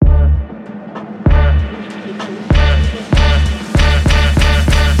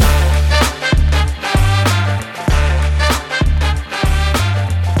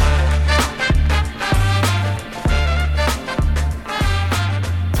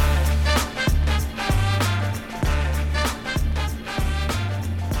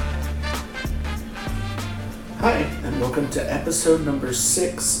welcome to episode number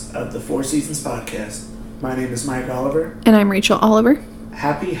 6 of the Four Seasons podcast. My name is Mike Oliver. And I'm Rachel Oliver.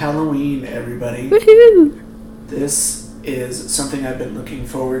 Happy Halloween, everybody. Woohoo! This is something I've been looking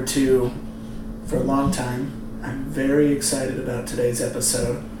forward to for a long time. I'm very excited about today's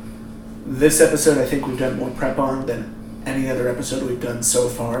episode. This episode I think we've done more prep on than any other episode we've done so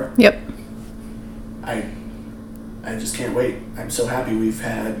far. Yep. I just can't wait. I'm so happy we've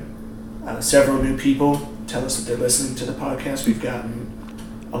had several new people tell us that they're listening to the podcast. We've gotten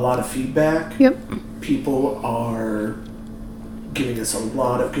a lot of feedback. Yep. People are giving us a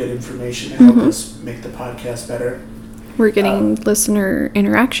lot of good information to help us make the podcast better. We're getting listener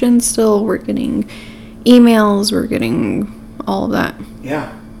interaction still. We're getting emails. We're getting all of that.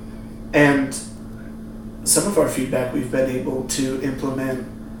 Yeah. And some of our feedback we've been able to implement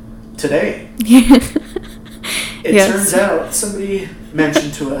today. It turns out somebody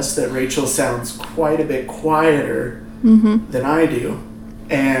mentioned to us that Rachel sounds quite a bit quieter than I do.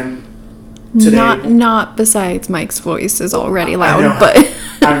 And today... Not besides Mike's voice is already loud, but...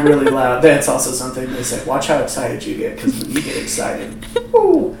 I'm really loud. That's also something they said. Watch how excited you get, because when you get excited,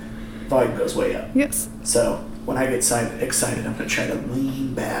 woo, volume goes way up. Yes. So when I get excited, I'm going to try to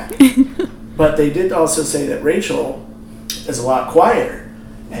lean back. But they did also say that Rachel is a lot quieter.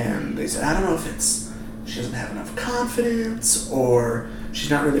 And they said, I don't know if it's she doesn't have enough confidence or she's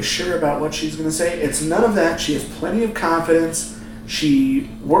not really sure about what she's going to say. It's none of that. She has plenty of confidence. She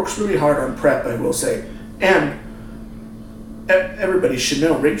works really hard on prep, I will say. And everybody should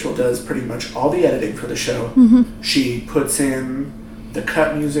know Rachel does pretty much all the editing for the show. She puts in the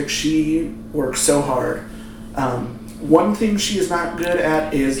cut music. She works so hard. One thing she is not good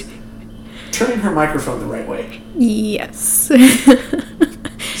at is turning her microphone the right way. Yes.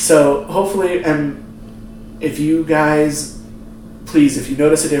 So hopefully, and if you guys, please, if you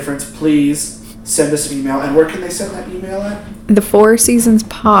notice a difference, please send us an email. And where can they send that email at?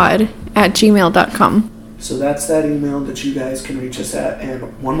 thefourseasonspod@gmail.com. So that's that email that you guys can reach us at. And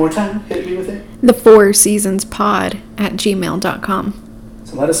one more time, hit me with it. thefourseasonspod@gmail.com.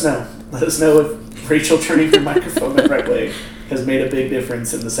 So let us know. Let us know if Rachel turning her microphone the right way has made a big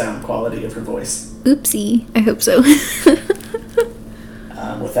difference in the sound quality of her voice. Oopsie. I hope so.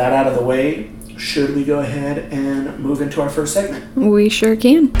 With that out of the way, should we go ahead and move into our first segment? We sure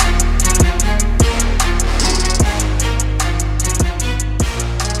can.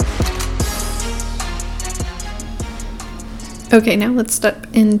 Okay, now let's step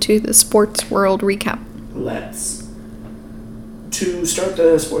into the sports world recap. Let's. To start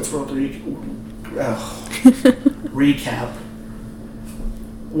the sports world recap,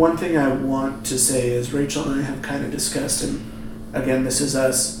 one thing I want to say is Rachel and I have kind of discussed, and again, this is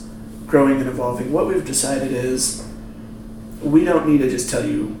us growing and evolving. What we've decided is we don't need to just tell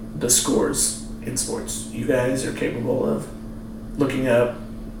you the scores in sports. You guys are capable of looking up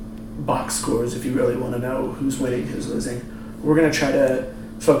box scores if you really want to know who's winning, who's losing. What we're going to try to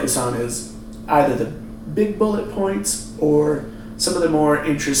focus on is either the big bullet points or some of the more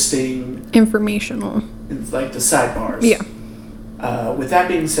interesting... informational. Like the sidebars. Yeah. With that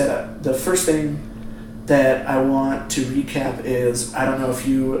being said, the first thing that I want to recap is, I don't know if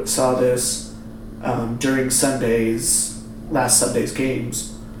you saw this during last Sunday's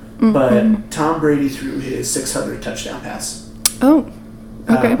games, but Tom Brady threw his 600 touchdown pass. Oh,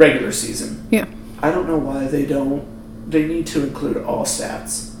 okay. Regular season. Yeah. I don't know why they need to include all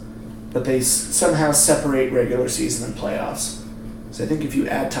stats, but they somehow separate regular season and playoffs. So I think if you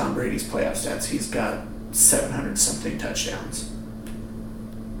add Tom Brady's playoff stats, he's got 700-something touchdowns.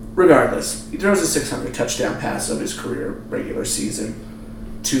 Regardless, he throws a 600 touchdown pass of his career regular season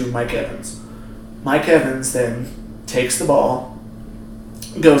to Mike Evans. Mike Evans then takes the ball,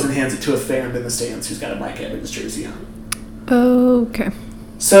 goes and hands it to a fan in the stands who's got a Mike Evans jersey on. Okay.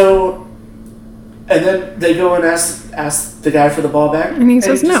 So, and then they go and ask the guy for the ball back. And he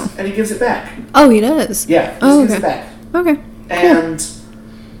says no. And he gives it back. Oh, he does? Yeah, he gives it back. Okay. And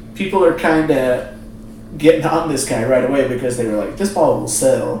people are kind of getting on this guy right away because they were like, this ball will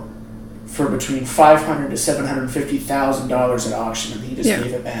sell for between $500,000 to $750,000 at auction, and he just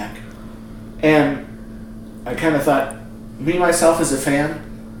gave it back. And I kind of thought, me myself as a fan,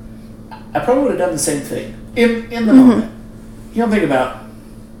 I probably would have done the same thing in the moment. You don't think about,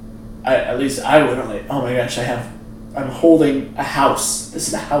 at least I would. I'm like, oh my gosh, I'm holding a house. This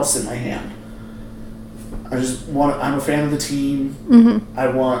is a house in my hand. I'm a fan of the team. I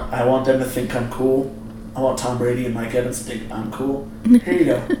want them to think I'm cool. I want Tom Brady and Mike Evans to think I'm cool. Here you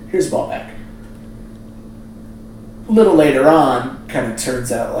go. Here's the ball back. A little later on, kind of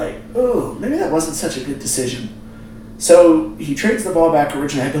turns out like, oh, maybe that wasn't such a good decision. So he trades the ball back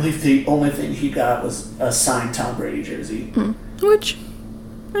originally. I believe the only thing he got was a signed Tom Brady jersey. Which,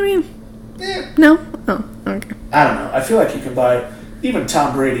 I mean, no? Oh, okay. I don't know. I feel like you can buy even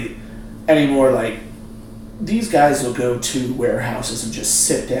Tom Brady anymore. Like, these guys will go to warehouses and just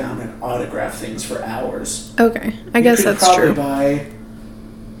sit down and autograph things for hours. Okay, I guess that's true. You could probably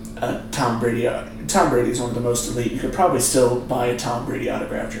buy a Tom Brady. Tom Brady is one of the most elite. You could probably still buy a Tom Brady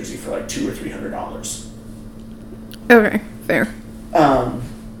autograph jersey for like $200 or $300. Okay, fair.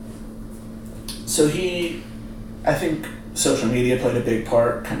 So I think social media played a big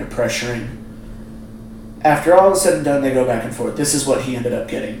part, kind of pressuring. After all is said and done, they go back and forth. This is what he ended up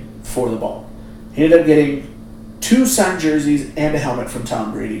getting for the ball. He ended up getting 2 signed jerseys and a helmet from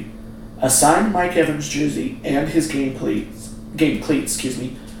Tom Brady, a signed Mike Evans jersey and his game cleats,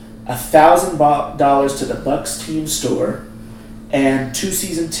 $1,000 to the Bucs team store, and 2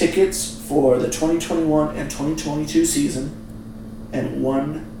 season tickets for the 2021 and 2022 season, and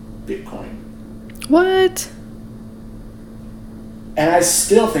 1 Bitcoin. What? And I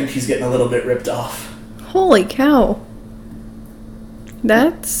still think he's getting a little bit ripped off. Holy cow.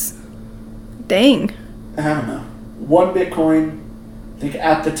 That's... dang. I don't know. 1 Bitcoin, I think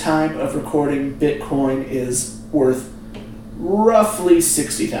at the time of recording, Bitcoin is worth roughly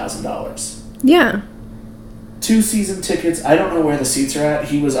 $60,000. Yeah. 2 season tickets. I don't know where the seats are at.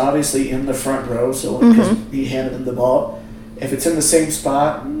 He was obviously in the front row, so because he handed him the ball. If it's in the same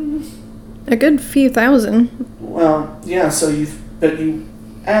spot, a good few thousand. Well, yeah. So you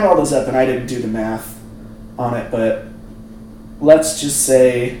add all those up, and I didn't do the math on it, but let's just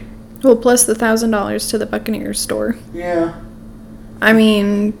say. Well, plus the $1,000 to the Buccaneers store. Yeah. I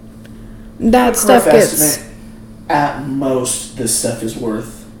mean, that stuff gets. Estimate, at most, this stuff is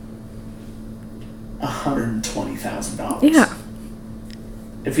worth $120,000. Yeah.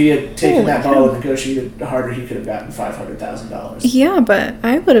 If he had taken that ball and negotiated harder, he could have gotten $500,000. Yeah, but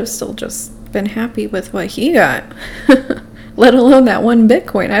I would have still just been happy with what he got. Let alone that 1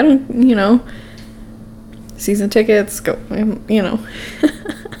 Bitcoin. I don't, season tickets, go,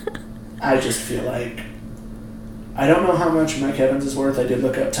 I just feel like, I don't know how much Mike Evans is worth. I did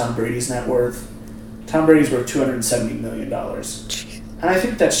look up Tom Brady's net worth. Tom Brady's worth $270 million. Jeez. And I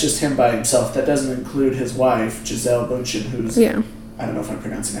think that's just him by himself. That doesn't include his wife, Gisele Bündchen, who's... Yeah. I don't know if I'm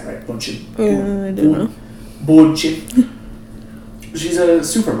pronouncing that right. Bündchen. I don't know. Bündchen. She's a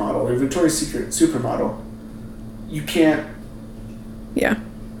supermodel, a Victoria's Secret supermodel. You can't... Yeah.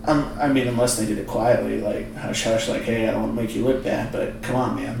 I mean, unless they did it quietly, like, hush-hush, like, hey, I don't want to make you look bad, but come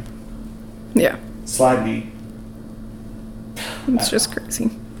on, man. Yeah. Slide me. It's just crazy.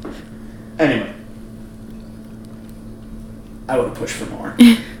 Anyway. I would have pushed for more.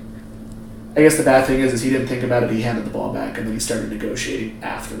 I guess the bad thing is he didn't think about it. He handed the ball back, and then he started negotiating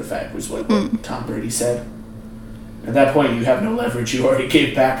after the fact, was what Tom Brady said. At that point, you have no leverage. You already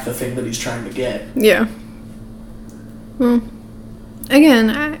gave back the thing that he's trying to get. Yeah. Well,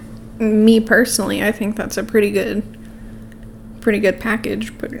 again, me personally, I think that's a pretty good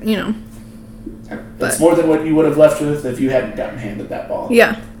package, but, It's more than what you would have left with if you hadn't gotten handed that ball.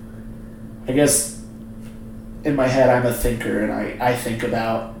 Yeah. I guess in my head, I'm a thinker, and I think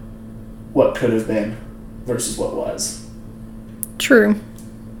about what could have been versus what was. True.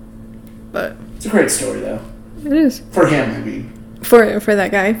 But it's a great story, though. It is. For him, I mean. For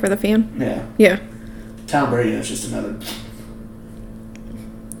that guy, for the fan? Yeah. Yeah. Tom Brady is just another...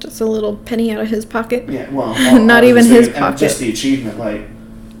 Just a little penny out of his pocket? Yeah, well... Not even his pocket. Just the achievement, like...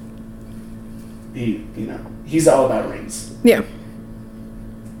 He's all about rings. Yeah.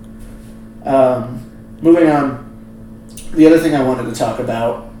 Moving on, the other thing I wanted to talk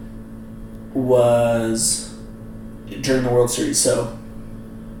about was during the World Series. So,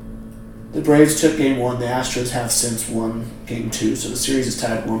 the Braves took Game 1. The Astros have since won Game 2. So, the series is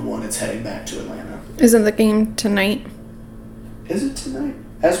tied 1-1. It's heading back to Atlanta. Isn't the game tonight? Is it tonight?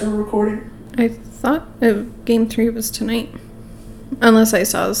 As we're recording? I thought Game 3 was tonight. Unless I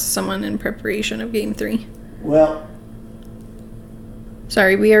saw someone in preparation of Game 3. Well...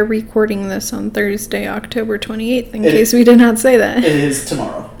 Sorry, we are recording this on Thursday, October 28th, in case we did not say that. It is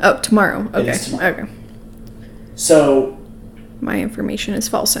tomorrow. Oh, tomorrow. Okay. It is tomorrow. Okay. So... My information is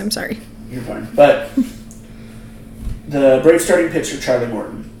false, I'm sorry. You're fine. But the Braves starting pitcher, Charlie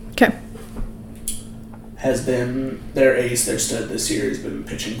Morton, okay, has been their ace, their stud this year. He's been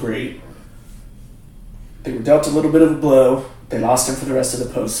pitching great. They were dealt a little bit of a blow. They lost him for the rest of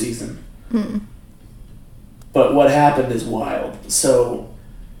the postseason. But what happened is wild. So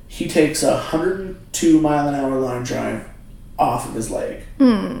he takes a 102-mile-an-hour line drive off of his leg.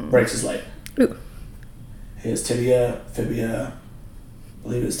 Breaks his leg. Ooh. His tibia, fibia, I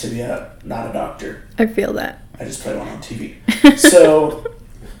believe it was tibia, not a doctor. I feel that. I just played one on TV. So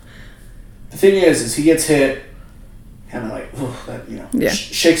the thing is he gets hit, kind of like, that,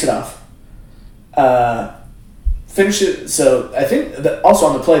 shakes it off. Finishes. So I think that also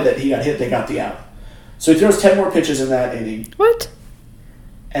on the play that he got hit, they got the out. So he throws 10 more pitches in that inning. What?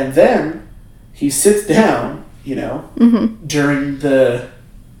 And then he sits down, during the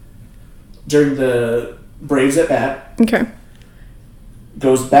Braves at bat. Okay.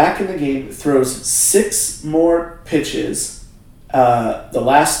 Goes back in the game, throws 6 more pitches. The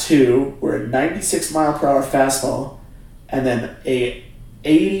last 2 were a 96-mile-per-hour fastball and then a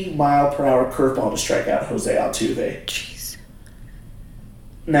 80-mile-per-hour curveball to strike out Jose Altuve. Jeez.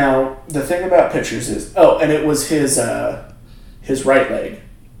 Now, the thing about pitchers is... Oh, and it was his right leg.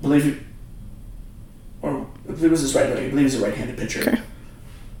 I believe it was his right leg. I believe he's a right-handed pitcher. Okay.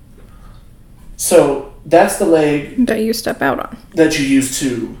 So, that's the leg... That you step out on. That you use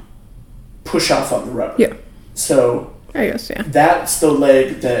to push off on the rubber. Yeah. So... I guess, yeah. That's the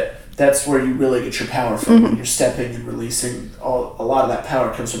leg that's where you really get your power from when you're stepping and releasing. A lot of that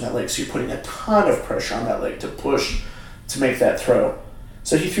power comes from that leg, so you're putting a ton of pressure on that leg to push to make that throw.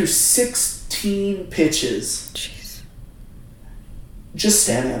 So he threw 16 pitches. Jeez. Just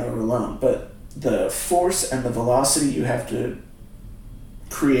standing out alone, but the force and the velocity you have to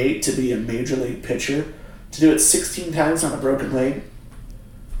create to be a major league pitcher, to do it 16 times on a broken leg,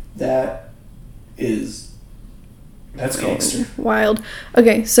 that's gangster. Wild.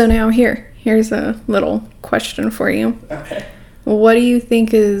 Okay, so now here's a little question for you. Okay. What do you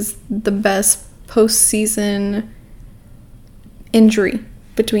think is the best postseason injury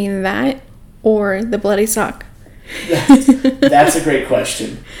between that or the bloody sock? That's a great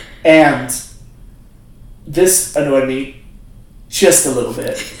question. And this annoyed me just a little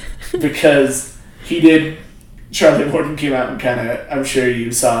bit because Charlie Morton came out and kind of, I'm sure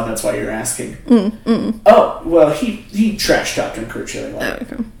you saw, and that's why you're asking. Oh, well, he trash talked on Kurt Schilling. Like,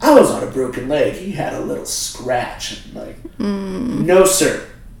 okay. I was on a broken leg. He had a little scratch. No, sir.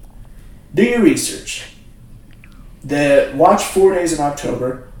 Do your research. Watch 4 Days in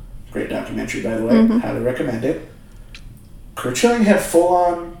October. Great documentary, by the way. Highly recommend it. Kurt Schilling had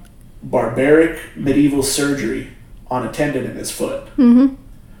full-on barbaric medieval surgery on a tendon in his foot.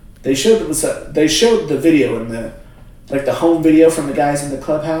 They showed the video in the home video from the guys in the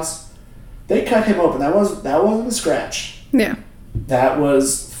clubhouse. They cut him open. That wasn't a scratch. Yeah. That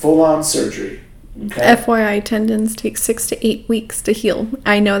was full-on surgery. Okay. FYI, tendons take 6 to 8 weeks to heal.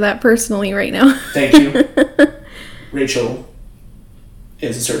 I know that personally right now. Thank you. Rachel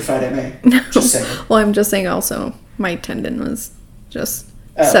is a certified MA. No. Just saying. Well, I'm just saying also my tendon was just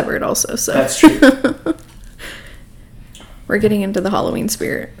severed also. So that's true. We're getting into the Halloween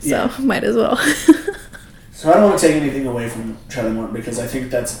spirit, so might as well. So I don't want to take anything away from Charlie Morton because I think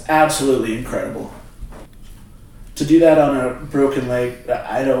that's absolutely incredible. To do that on a broken leg,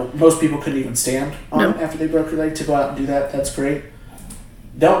 most people couldn't even stand on it after they broke their leg. To go out and do that, that's great.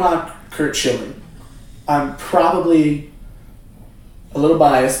 Don't knock Kurt Schilling. I'm probably a little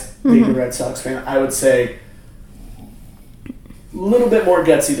biased being a Red Sox fan. I would say a little bit more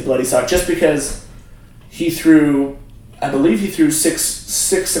gutsy the bloody sock just because I believe he threw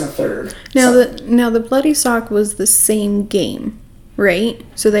six and a third. Now the bloody sock was the same game, right?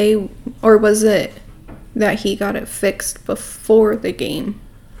 Or was it that he got it fixed before the game?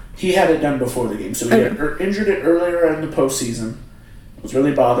 He had it done before the game, so he had injured it earlier in the postseason. It was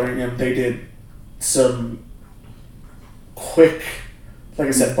really bothering him. They did some quick, like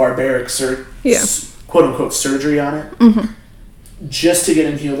I said, barbaric quote unquote surgery on it, just to get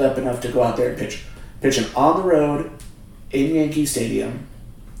him healed up enough to go out there and pitch him on the road. In Yankee Stadium.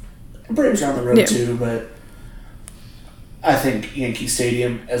 Braves are on the road too, but I think Yankee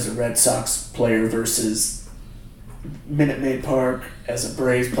Stadium as a Red Sox player versus Minute Maid Park as a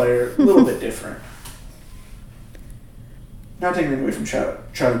Braves player, a little bit different. Not taking anything away from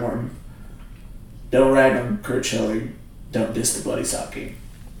Charlie Morton. Don't rag on Kurt Schilling. Don't diss the bloody sock game.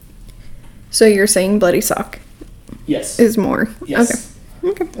 So you're saying bloody sock? Yes. Is more? Yes.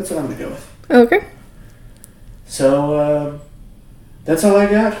 Okay. That's what I'm going to go with. Okay. So, that's all I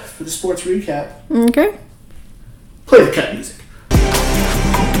got for the sports recap. Okay. Play the cut music.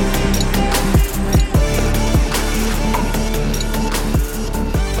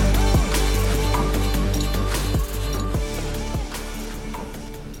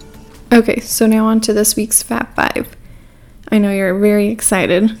 Okay, so now on to this week's Fab 5. I know you're very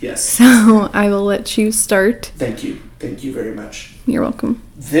excited. Yes. So I will let you start. Thank you. Thank you very much. You're welcome.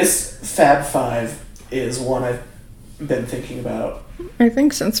 This Fab 5 is one I've been thinking about. I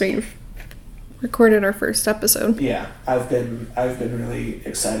think since we've recorded our first episode. Yeah, I've been really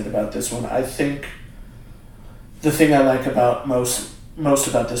excited about this one. I think the thing I like about most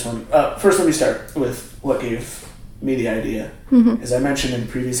about this one. First, let me start with what gave me the idea. Mm-hmm. As I mentioned in the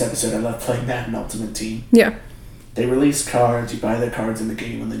previous episode, I love playing Madden Ultimate Team. Yeah. They release cards. You buy the cards in the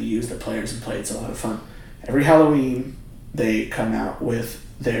game, and then you use the players and play. It's a lot of fun. Every Halloween, they come out with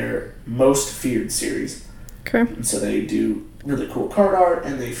their most feared series. Okay. And so they do really cool card art,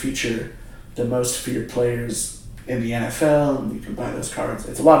 and they feature the most feared players in the NFL, and you can buy those cards.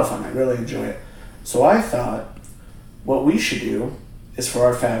 It's a lot of fun. I really enjoy it. So I thought what we should do is for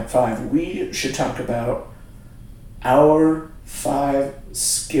our Fab 5, we should talk about our 5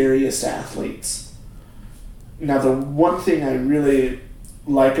 scariest athletes. Now, the one thing I really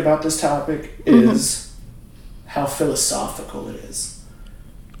like about this topic is how philosophical it is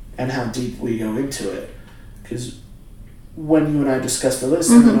and how deep we go into it. Because when you and I discuss the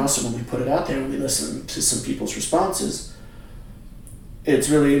list, and then also when we put it out there and we listen to some people's responses, it's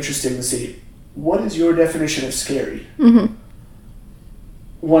really interesting to see, what is your definition of scary? Mm-hmm.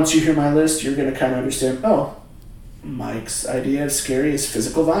 Once you hear my list, you're going to kind of understand, oh, Mike's idea of scary is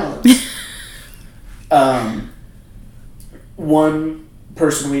physical violence. One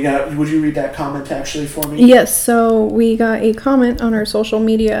person we got, would you read that comment actually for me? Yes, so we got a comment on our social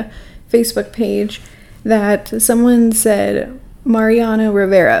media Facebook page that someone said Mariano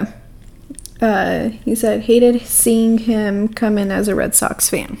Rivera. He said, hated seeing him come in as a Red Sox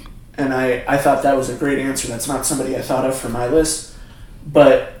fan. And I thought that was a great answer. That's not somebody I thought of for my list.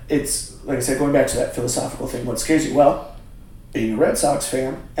 But it's, like I said, going back to that philosophical thing, what scares you? Well, being a Red Sox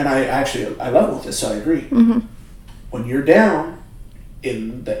fan, and I level with this, so I agree. Mm-hmm. When you're down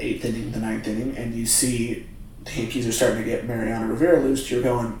in the 8th inning, the 9th inning, and you see the Yankees are starting to get Mariano Rivera loose, you're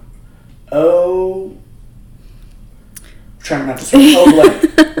going, oh, trying not to swear, oh,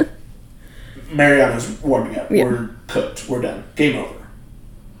 like, Mariano's warming up. Yeah. We're cooked. We're done. Game over.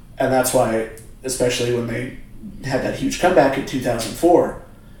 And that's why, especially when they had that huge comeback in 2004,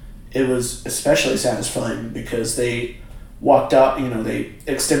 it was especially satisfying because they walked out, they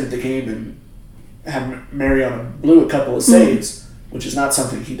extended the game and had Mariano blew a couple of saves, which is not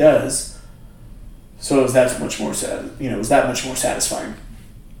something he does. So it was that much more satisfying.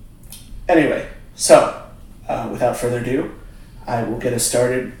 Anyway, so without further ado, I will get us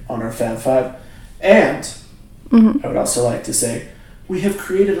started on our Fab 5. And I would also like to say, we have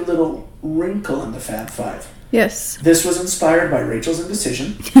created a little wrinkle in the Fab 5. Yes. This was inspired by Rachel's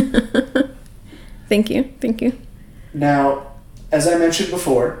indecision. Thank you. Now, as I mentioned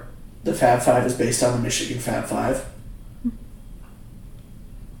before, the Fab 5 is based on the Michigan Fab 5,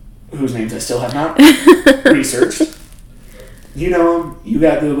 whose names I still have not researched. You know them. You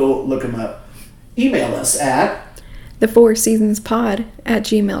got Google. Look them up. Email us at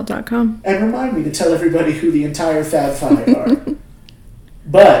thefourseasonspod@gmail.com. And remind me to tell everybody who the entire Fab 5 are.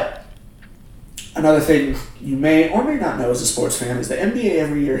 But another thing you may or may not know as a sports fan is the NBA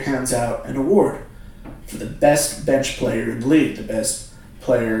every year hands out an award for the best bench player in the league, the best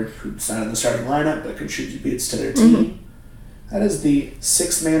player who's not in the starting lineup but contributes to their team. That is the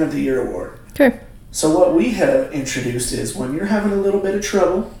Sixth Man of the Year award. Okay. So what we have introduced is when you're having a little bit of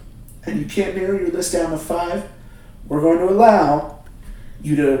trouble and you can't narrow your list down to 5, we're going to allow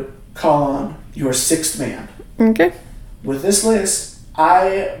you to call on your sixth man. Okay. With this list,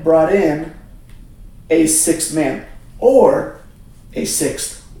 I brought in a sixth man or a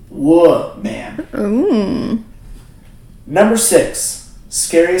sixth woman. Ooh. Number 6,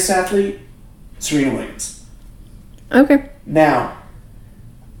 scariest athlete, Serena Williams. Okay. Now,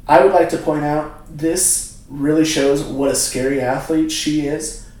 I would like to point out this really shows what a scary athlete she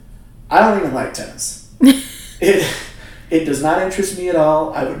is. I don't even like tennis. It does not interest me at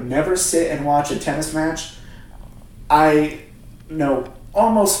all. I would never sit and watch a tennis match. I know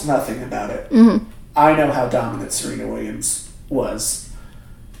almost nothing about it. I know how dominant Serena Williams was.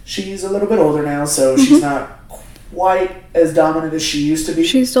 She's a little bit older now, so she's not quite as dominant as she used to be.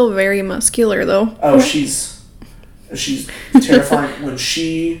 She's still very muscular, though. Oh, she's terrifying when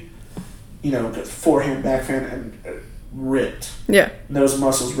she, forehand, backhand, and ripped. Yeah. Those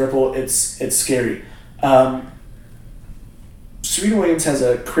muscles ripple. It's scary. Serena Williams has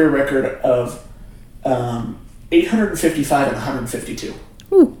a career record of 855 and 152.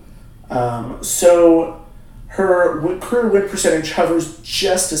 Ooh. So her career win percentage hovers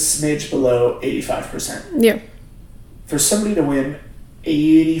just a smidge below 85%. Yeah. For somebody to win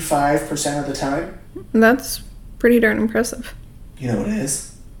 85% of the time, that's pretty darn impressive. You know what it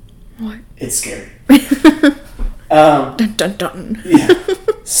is? What? It's scary. Dun dun dun. Yeah.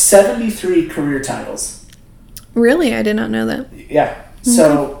 73 career titles. Really? I did not know that. Yeah.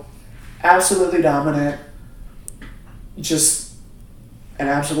 So absolutely dominant, just an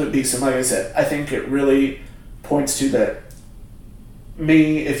absolute beast. And like I said, I think it really points to that.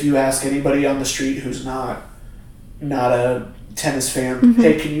 If you ask anybody on the street who's not a tennis fan,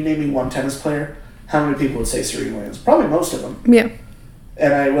 hey, can you name me one tennis player? How many people would say Serena Williams? Probably most of them. Yeah.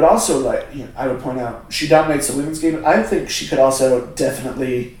 And I would also I would point out, she dominates the women's game. I think she could also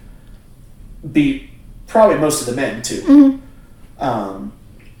definitely beat probably most of the men too.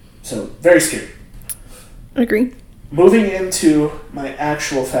 So very scary. Agree. Moving into my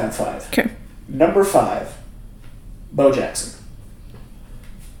actual Fab Five. Okay. Number 5, Bo Jackson.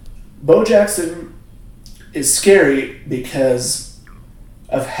 Bo Jackson is scary because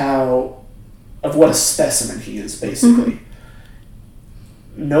of what a specimen he is, basically.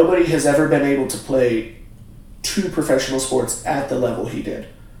 Nobody has ever been able to play 2 professional sports at the level he did.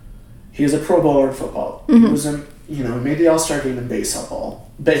 He is a Pro Bowler in football. He was he made the All-Star game in baseball.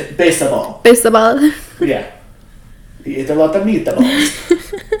 Baseball. Yeah. He ate a lot of meatballs.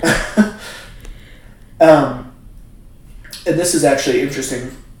 And this is actually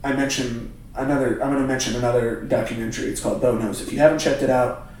interesting. I'm going to mention another documentary. It's called Bo Knows. If you haven't checked it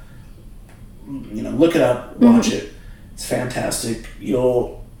out, look it up, watch it. It's fantastic.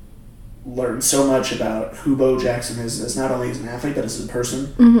 You'll learn so much about who Bo Jackson is, as not only as an athlete, but as a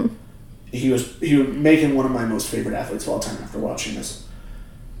person. He was making one of my most favorite athletes of all time after watching this.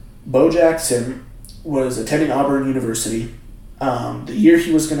 Bo Jackson was attending Auburn University. The year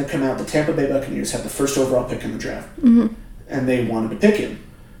he was going to come out, the Tampa Bay Buccaneers had the first overall pick in the draft. And they wanted to pick him.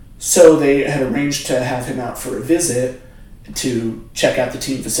 So they had arranged to have him out for a visit to check out the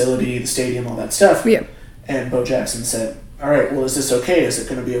team facility, the stadium, all that stuff. Yeah. And Bo Jackson said, all right, well, is this okay? Is it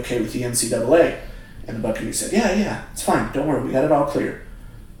going to be okay with the NCAA? And the Buccaneers said, yeah, it's fine. Don't worry. We got it all clear.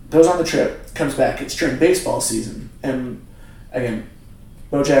 Goes on the trip, comes back. It's during baseball season. And, again,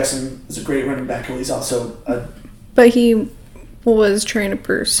 Bo Jackson is a great running back, and he's also a... But he was trying to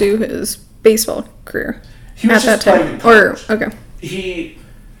pursue his baseball career he was at just that playing in time. college. He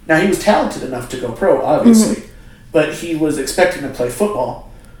was talented enough to go pro, obviously, but he was expecting to play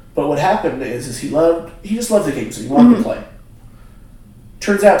football. But what happened is he just loved the games and he wanted to play.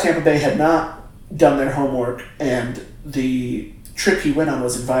 Turns out Tampa Bay had not done their homework, and the trip he went on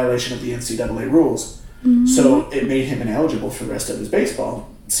was in violation of the NCAA rules. So it made him ineligible for the rest of his baseball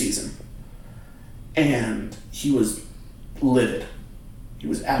season. And he was livid. He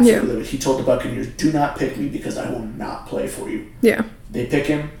was absolutely livid. He told the Buccaneers, do not pick me because I will not play for you. Yeah. They pick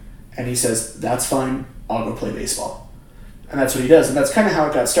him, and he says, that's fine, I'll go play baseball. And that's what he does. And that's kind of how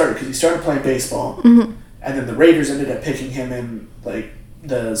it got started, because he started playing baseball, and then the Raiders ended up picking him in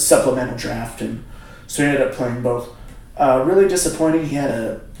the supplemental draft, and so he ended up playing both. Really disappointing. He had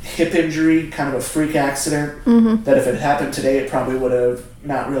a hip injury, kind of a freak accident, that if it happened today, it probably would have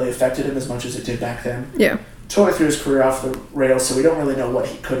not really affected him as much as it did back then. Yeah. Totally threw his career off the rails, so we don't really know what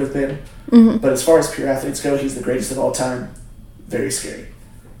he could have been. But as far as pure athletes go, he's the greatest of all time. Very scary.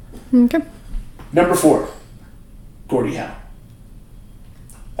 Okay. Number 4, Gordie Howe.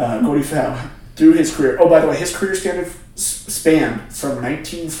 Gordie Howe, through his career... Oh, by the way, his career spanned from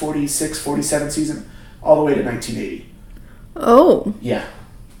 1946-47 season all the way to 1980. Oh. Yeah.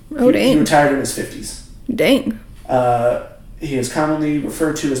 Oh, dang. He retired in his 50s. Dang. He is commonly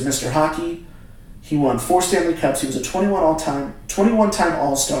referred to as Mr. Hockey. He won 4 Stanley Cups. He was a 21-time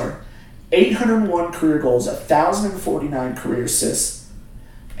All-Star, 801 career goals, 1,049 career assists,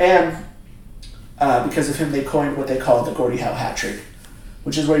 and because of him, they coined what they call the Gordie Howe hat trick,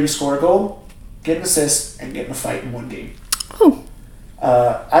 which is where you score a goal, get an assist, and get in a fight in one game. Oh.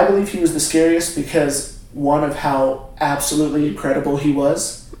 I believe he was the scariest because, one, of how absolutely incredible he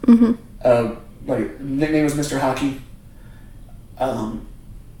was. Nickname was Mr. Hockey.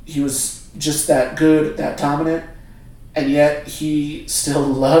 He was just that good, that dominant, and yet he still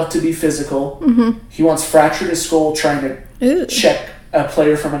loved to be physical. He once fractured his skull trying to check a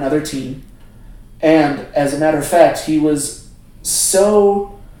player from another team. And as a matter of fact, he was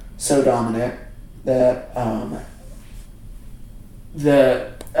so dominant that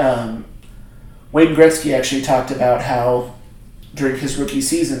Wayne Gretzky actually talked about how during his rookie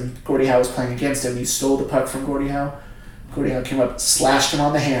season, Gordie Howe was playing against him. He stole the puck from Gordie Howe. Gordie Howe came up, slashed him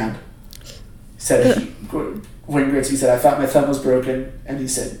on the hand. Wayne Gretzky said, I thought my thumb was broken. And he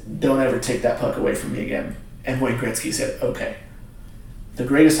said, don't ever take that puck away from me again. And Wayne Gretzky said, okay. The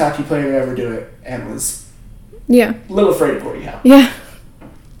greatest hockey player to ever do it, and was a little afraid of Gordie Howe. Yeah.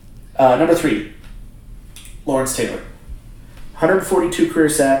 Number 3, Lawrence Taylor. 142 career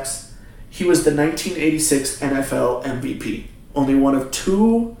sacks. He was the 1986 NFL MVP. Only one of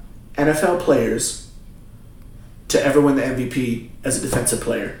 2 NFL players to ever win the MVP as a defensive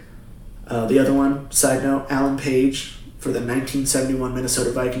player. The other one, side note, Alan Page for the 1971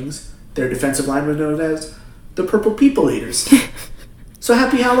 Minnesota Vikings. Their defensive line was known as the Purple People Eaters. So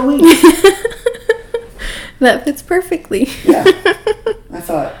happy Halloween. That fits perfectly. Yeah. I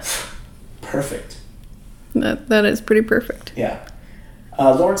thought, perfect. That is pretty perfect. Yeah.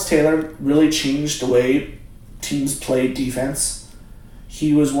 Lawrence Taylor really changed the way teams played defense.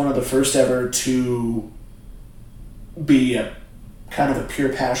 He was one of the first ever to be a kind of a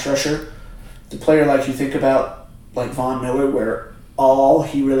pure pass rusher. The player like you think about, like Von Miller, where all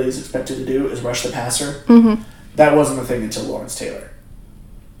he really is expected to do is rush the passer. Mm-hmm. That wasn't a thing until Lawrence Taylor.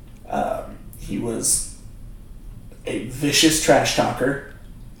 He was a vicious trash talker.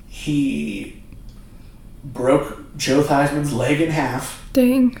 He broke Joe Theismann's leg in half.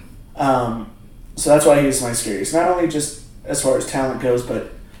 Dang. So that's why he was my scariest. Not only just as far as talent goes,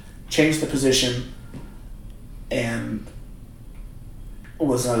 but changed the position and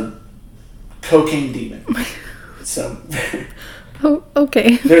was a cocaine demon. So Oh,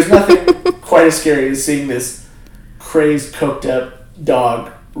 okay. there's nothing quite as scary as seeing this crazed, coked up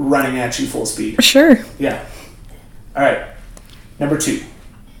dog running at you full speed. Sure. Yeah. All right. Number 2,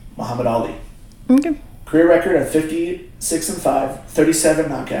 Muhammad Ali. Okay. Career record of 56-5, 37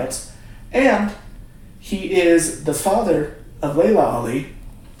 knockouts, and he is the father of Layla Ali,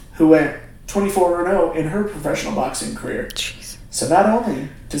 who went 24-0 in her professional boxing career. Jeez. So not only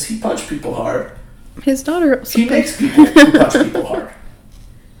does he punch people hard, His daughter also he makes people who punch people hard.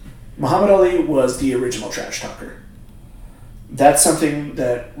 Muhammad Ali was the original trash talker. That's something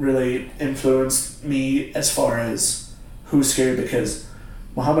that really influenced me as far as who's scary, because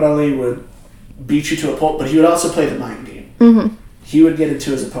Muhammad Ali would beat you to a pulp, but he would also play the mind game. Mm-hmm. He would get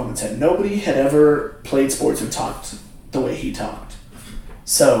into his opponent's head. Nobody had ever played sports and talked the way he talked.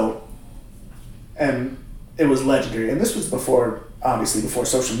 So, and it was legendary. And this was before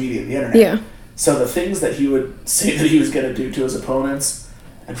social media and the internet. Yeah. So the things that he would say that he was going to do to his opponents,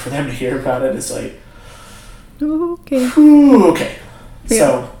 and for them to hear about it, it's like, Okay. ooh, okay. Yeah.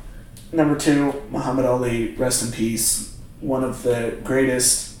 So, number 2, Muhammad Ali, rest in peace, one of the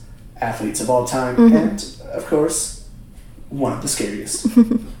greatest athletes of all time, and, of course, one of the scariest.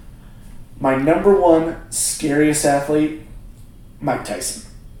 My number 1 scariest athlete, Mike Tyson.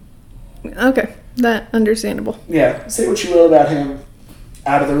 Okay. That understandable. Yeah, say what you will about him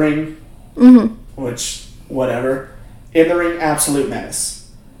out of the ring, which, whatever. In the ring, absolute menace.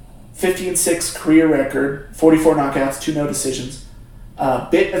 50-6 career record, 44 knockouts, 2 no decisions.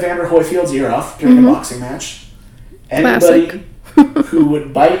 Bit Evander Holyfield's ear off during a boxing match. Anybody who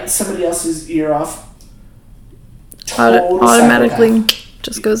would bite somebody else's ear off, total automatically psychopath.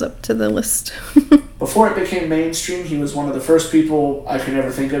 just goes up to the list. Before it became mainstream, he was one of the first people I could ever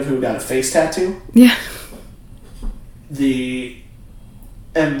think of who got a face tattoo. Yeah.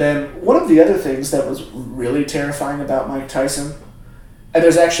 And then one of the other things that was really terrifying about Mike Tyson, and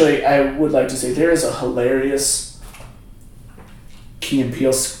there's actually, I would like to say, there is a hilarious Key and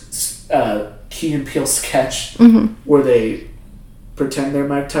Peele sketch where they pretend they're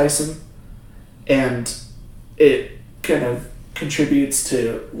Mike Tyson, and it kind of contributes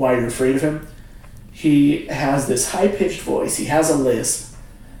to why you're afraid of him. He has this high-pitched voice, he has a lisp,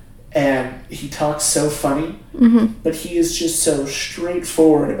 and he talks so funny, but he is just so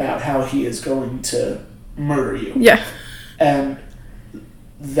straightforward about how he is going to murder you. Yeah. And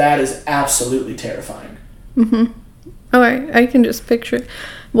that is absolutely terrifying. Oh, I can just picture it.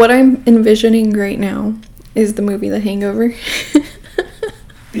 What I'm envisioning right now is the movie The Hangover.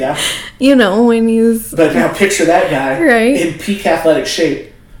 Yeah. You know, when he's... But now picture that guy Right. in peak athletic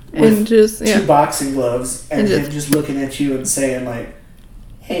shape with and just, two boxing gloves and And him just looking at you and saying like,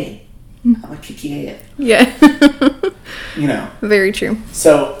 hey, I'm going to kick you in. Yeah. You know. Very true.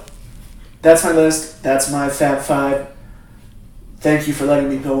 So that's my list. That's my Fab Five. Thank you for letting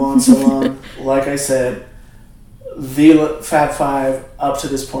me go on so long. Like I said, the Fab Five up to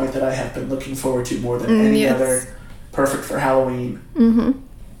this point that I have been looking forward to more than any yes. other. Perfect for Halloween.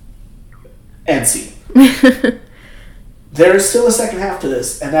 And see. There is still a second half to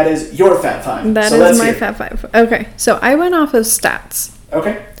this, and that is your Fab Five. That is my Fab Five. Okay, so I went off of stats.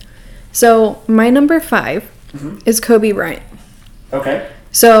 Okay. So my number 5 is Kobe Bryant. Okay.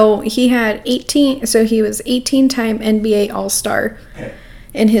 So he had 18. So he was 18-time NBA All-Star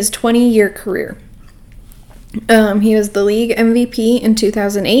in his 20-year career. He was the league MVP in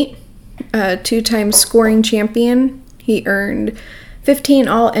 2008, 2-time scoring champion. He earned 15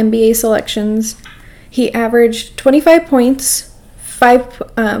 All-NBA selections. He averaged 25 points,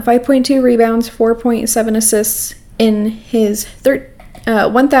 5.2 rebounds, 4.7 assists in his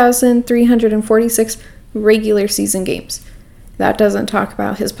 1,346 regular season games. that doesn't talk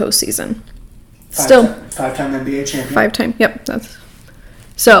about his postseason. Five-time NBA champion. 5-time. Yep.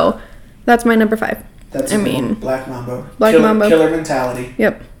 That's my number 5. That's Black Mamba. Mamba. Killer mentality.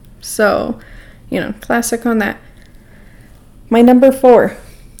 Yep. So, classic on that. My number 4,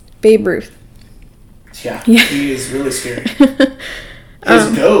 Babe Ruth. Yeah. He is really scary. His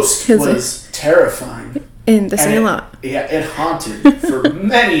ghost was terrifying. In the Sandlot. It haunted for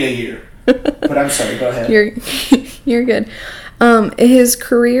many a year. But I'm sorry, go ahead. You're good. His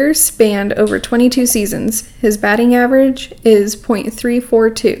career spanned over 22 seasons. His batting average is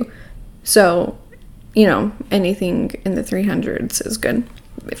 .342. So, anything in the 300s is good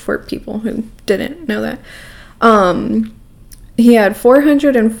for people who didn't know that. He had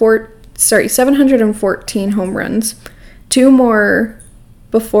 714 home runs. 2 more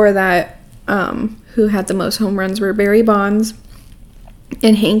before that, who had the most home runs were Barry Bonds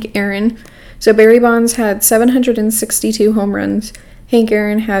and Hank Aaron. So Barry Bonds had 762 home runs. Hank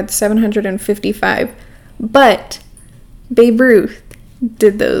Aaron had 755. But Babe Ruth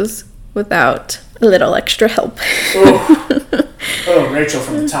did those without a little extra help. Oh, Rachel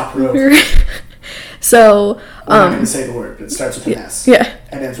from the top row. So, I'm not going to say the word, but it starts with an S. Yeah.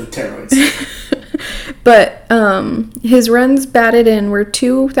 And ends with steroids. But his runs batted in were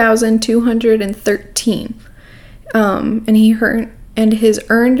 2,213. And his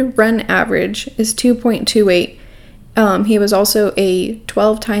earned run average is 2.28. He was also a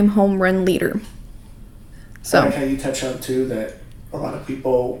 12-time home run leader. So I like how you touch on, too, that a lot of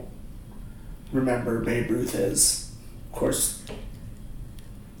people remember Babe Ruth as, of course,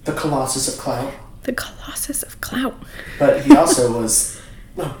 the Colossus of Clout. The Colossus of Clout. But he also was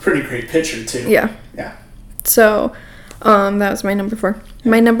a pretty great pitcher, too. Yeah. So, that was my number 4.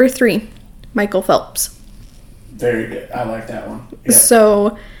 My number 3, Michael Phelps. Very good. I like that one. Yeah.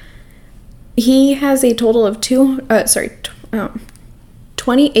 So, he has a total of 28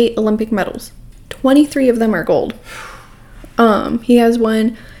 Olympic medals. 23 of them are gold. He has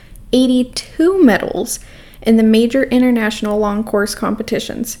won 82 medals in the major international long course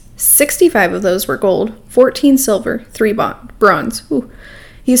competitions. 65 of those were gold, 14 silver, 3 bronze. Ooh.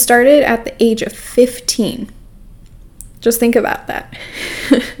 He started at the age of 15. Just think about that.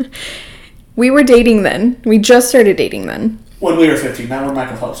 We were dating then. We just started dating then. When we were 15, not when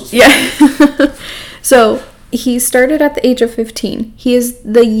Michael Phelps was 15. Yeah. So, he started at the age of 15. He is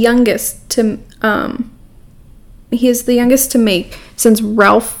the youngest to make since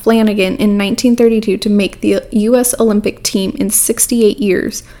Ralph Flanagan in 1932 to make the U.S. Olympic team in 68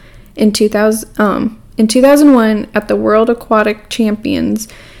 years. In 2001, at the World Aquatic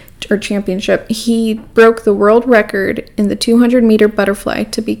Championship, he broke the world record in the 200-meter butterfly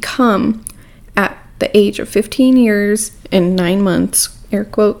to become, at the age of 15 years and 9 months, air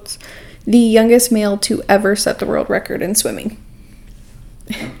quotes, the youngest male to ever set the world record in swimming.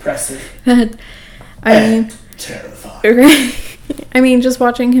 Impressive. Terrifying. I mean, just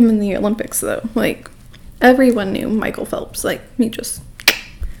watching him in the Olympics, though, like, everyone knew Michael Phelps. Like, you just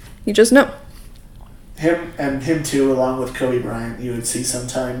know. Him too, along with Kobe Bryant, you would see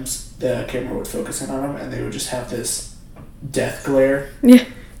sometimes the camera would focus in on him and they would just have this death glare. Yeah.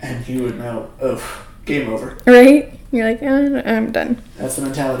 And you would know, game over. Right? You're like, I'm done. That's the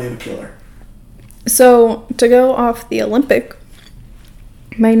mentality of a killer. So, to go off the Olympic,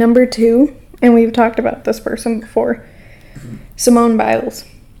 my number 2, and we've talked about this person before, Simone Biles.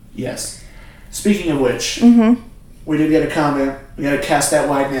 Yes. Speaking of which, we did get a comment. We got to cast that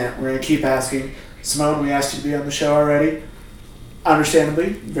wide net. We're going to keep asking. Simone, we asked you to be on the show already.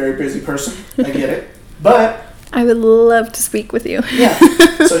 Understandably, very busy person. I get it. But I would love to speak with you. Yeah.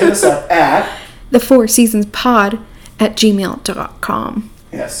 So hit us up at the4seasonspod@gmail.com.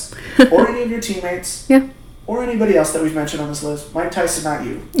 Yes. Or any of your teammates. Yeah. Or anybody else that we've mentioned on this list. Mike Tyson, not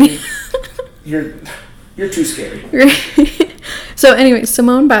you. You're too scary. So anyway,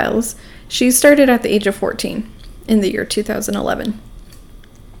 Simone Biles, she started at the age of 14 in the year 2011.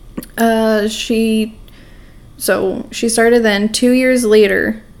 She started then. 2 years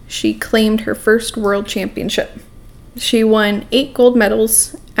later, she claimed her first world championship. She won 8 gold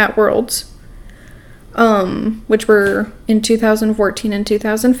medals at Worlds, which were in 2014 and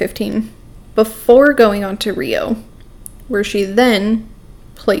 2015, before going on to Rio, where she then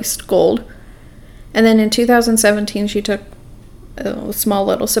placed gold. And then in 2017, she took a small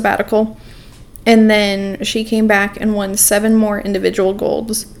little sabbatical. And then she came back and won 7 more individual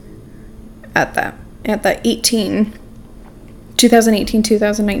golds at the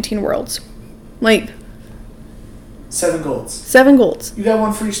 2018-2019 Worlds. Like, 7 golds. 7 golds. You got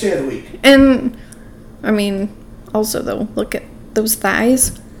one for each day of the week. And, I mean, also, though, look at those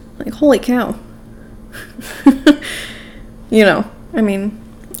thighs. Like, holy cow. You know, I mean,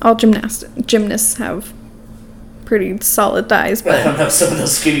 all gymnasts have pretty solid thighs, but I don't know, some of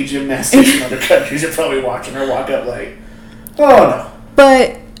those skinny gymnastics in other countries are probably watching her walk up like, oh no.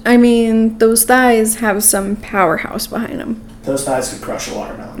 But, I mean, those thighs have some powerhouse behind them. Those thighs could crush a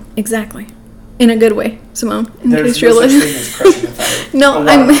watermelon. Exactly. In a good way, Simone. There's no such thing as crushing a thigh. No,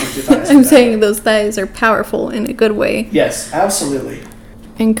 I'm saying those thighs are powerful in a good way. Yes, absolutely.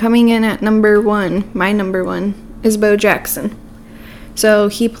 And coming in at number 1, my number 1, is Bo Jackson. So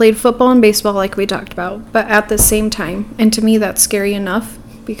he played football and baseball like we talked about, but at the same time. And to me, that's scary enough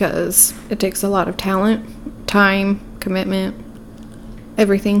because it takes a lot of talent, time, commitment,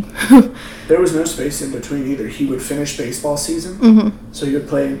 everything. There was no space in between either. He would finish baseball season, so he would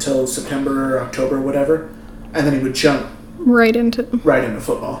play until September or October or whatever, and then he would jump right into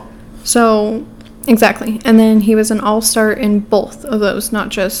football. So, exactly. And then he was an all-star in both of those, not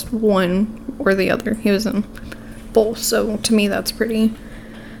just one or the other. He was in both, so to me that's pretty.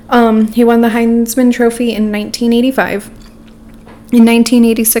 He won the Heisman Trophy in 1985. In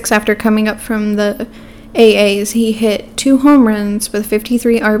 1986, after coming up from the AAs, he hit 2 home runs with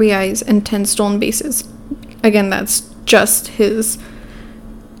 53 RBIs and 10 stolen bases. Again, that's just his,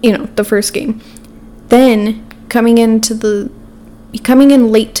 the first game. Then, coming in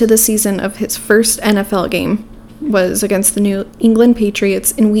late to the season of his first NFL game was against the New England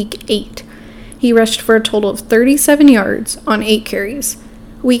Patriots in Week 8. He rushed for a total of 37 yards on 8 carries.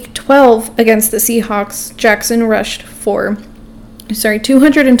 Week 12 against the Seahawks, Jackson rushed for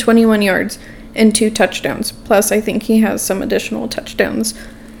 221 yards and 2 touchdowns. Plus, I think he has some additional touchdowns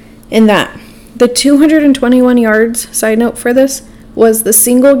in that. The 221 yards, side note for this, was the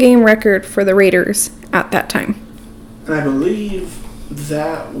single game record for the Raiders at that time. And I believe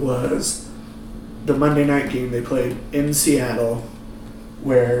that was the Monday night game they played in Seattle,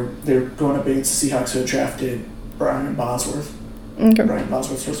 where they're going up against the Seahawks who had drafted Brian Bosworth. Okay. Brian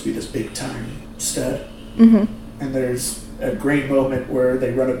Bosworth's supposed to be this big-time stud. Mm-hmm. And there's a great moment where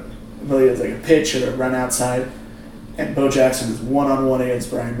they run I believe it's like a pitch or a run outside, and Bo Jackson is one-on-one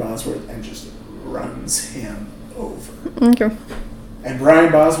against Brian Bosworth and just runs him over. Okay. And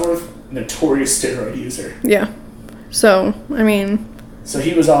Brian Bosworth, notorious steroid user. Yeah. So, I mean... So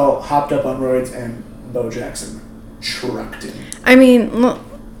he was all hopped up on roids, and Bo Jackson trucked him. I mean,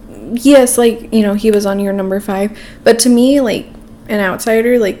 yes, he was on your number 5. But to me, an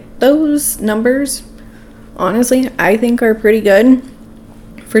outsider, those numbers, honestly, I think are pretty good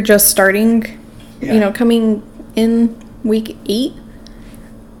for just starting, coming in week 8,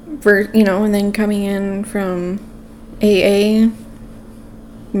 and then coming in from AA,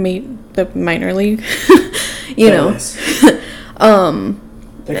 the minor league, know.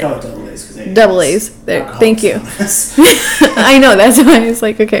 They call it double A's. Double A's. Thank you. I know, that's why I was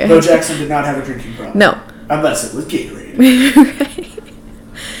like, okay. Bo Jackson did not have a drinking problem. No. Unless it was Gatorade. Right.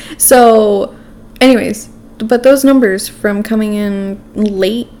 So, anyways, but those numbers from coming in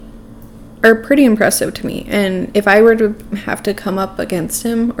late are pretty impressive to me. And if I were to have to come up against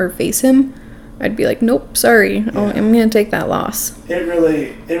him or face him, I'd be like, nope, sorry. Yeah. I'm going to take that loss. It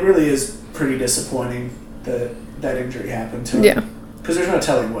really is pretty disappointing that injury happened to him. Yeah. Because there's no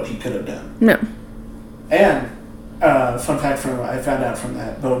telling what he could have done. No. And, fun fact I found out from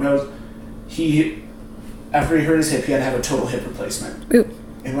that, Bo knows, after he hurt his hip, he had to have a total hip replacement. Ooh.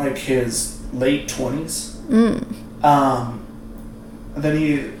 In his late 20s. And then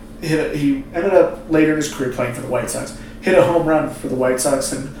he ended up later in his career playing for the White Sox. Hit a home run for the White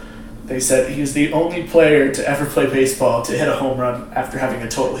Sox, and they said he was the only player to ever play baseball to hit a home run after having a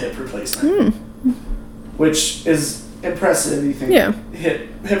total hip replacement. Which is impressive. You think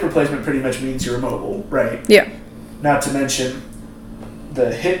hip replacement pretty much means you're immobile, right? Yeah. Not to mention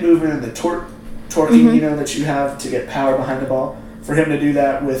the hip movement and the torquing, that you have to get power behind the ball. For him to do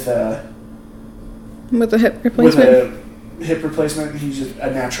that with a hip replacement? He's just a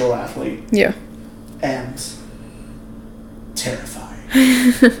natural athlete. Yeah. And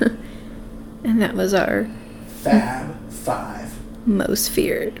terrifying. And that was our Fab 5. Most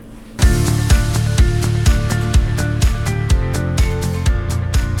feared.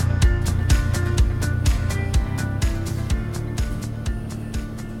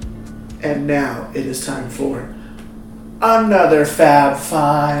 And now it is time for another Fab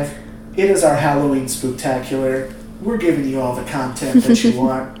 5. It is our Halloween Spooktacular. We're giving you all the content that you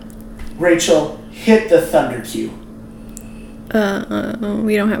want. Rachel, hit the thunder cue.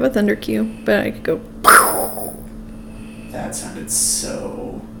 We don't have a thunder cue, but I could go. That sounded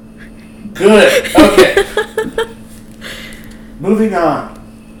so good. Okay. Moving on.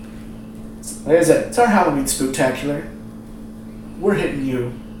 Like I said, it's our Halloween Spooktacular. We're hitting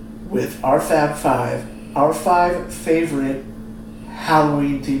you with our Fab 5 our 5 favorite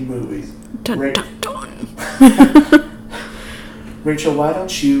Halloween-themed movies. Dun, dun, dun. Rachel, why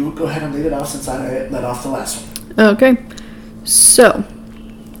don't you go ahead and lead it off since I let off the last one? Okay. So,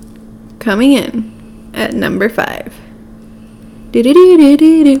 coming in at number 5.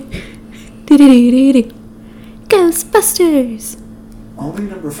 Ghostbusters. Only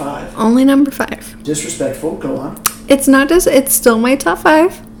number 5. Only number 5. Disrespectful. Go on. It's not just, it's still my top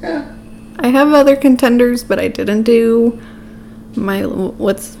 5. Yeah. I have other contenders, but I didn't do my,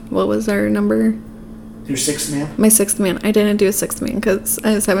 what was our number? Your 6th man? My 6th man. I didn't do a 6th man because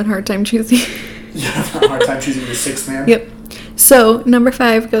I was having a hard time choosing. You have a hard time choosing your 6th man? Yep. So, number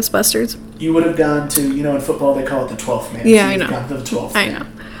 5, Ghostbusters. You would have gone to, in football they call it the 12th man. Yeah, so I know. Gone to the 12th I man.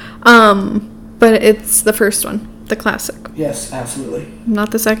 know. But it's the first one, the classic. Yes, absolutely.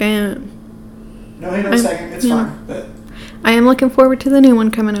 Not the second. No, hang on a second. It's fine. But I am looking forward to the new one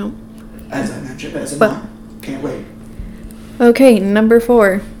coming out. as I mentioned, as a But- mom, can't wait. Okay, number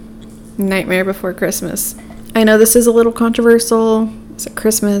 4, Nightmare Before Christmas. I know this is a little controversial. Is it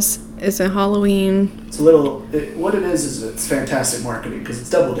Christmas? Is it Halloween? It's a little. What it is it's fantastic marketing because it's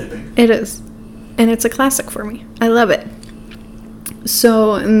double dipping. It is. And it's a classic for me. I love it.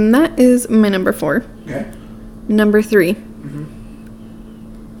 So, and that is my number 4. Okay. Number 3.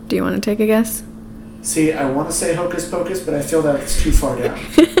 Mm-hmm. Do you want to take a guess? See, I want to say Hocus Pocus, but I feel that it's too far down.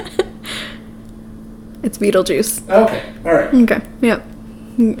 It's Beetlejuice. Okay. All right. Okay, yep.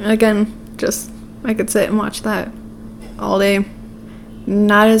 Again, just, I could sit and watch that all day.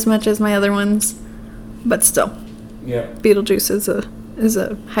 Not as much as my other ones, but still. Yep. Beetlejuice is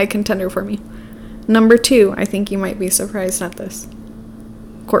a high contender for me. Number 2, I think you might be surprised at this.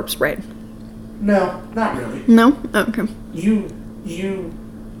 Corpse Bride. No, not really. No? Oh, okay. You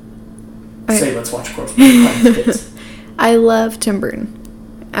I- say let's watch Corpse Bride. I love Tim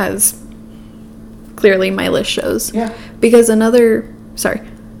Burton, as clearly my list shows. Yeah. Because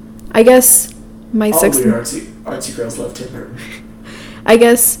I guess my All sixth... weird artsy girls love Tim Burton. I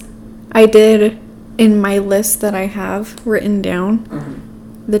guess I did, in my list that I have written down,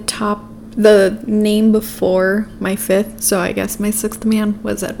 the name before my 5th, so I guess my 6th man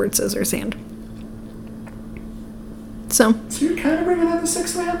was Edward Scissorhands. So you're kind of bringing out the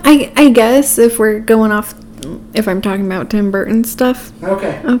 6th man? I guess if we're going off, if I'm talking about Tim Burton stuff.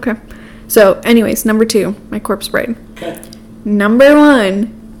 Okay. Okay. So anyways, number 2, my Corpse Bride. Okay. Number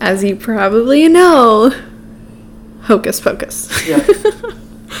 1, as you probably know, Hocus Pocus. Yeah.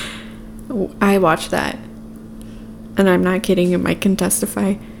 I watch that, and I'm not kidding, and Mike can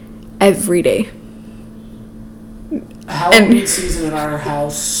testify, every day. Halloween season in our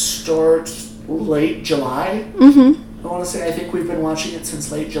house starts late July. Mm-hmm. I want to say I think we've been watching it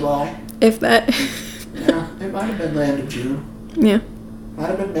since late July. If that. Yeah, it might have been the end of June. Yeah. Might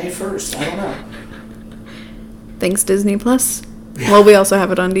have been May 1st. I don't know. Thanks, Disney Plus. Yeah. Well, we also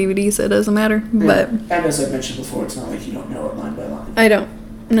have it on DVD, so it doesn't matter. Yeah. But and as I mentioned before, it's not like you don't know it line by line. I don't.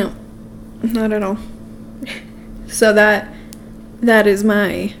 No. Not at all. So that is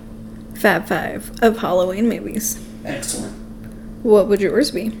my Fab 5 of Halloween movies. Excellent. What would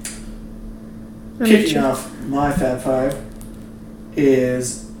yours be? Kicking off my Fab 5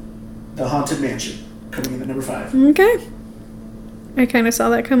 is The Haunted Mansion, coming in at number 5. Okay. I kind of saw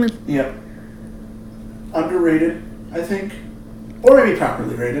that coming. Yep. Underrated, I think. Or maybe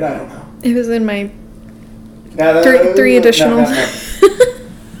properly rated, I don't know. It was in my Now, three additional. No.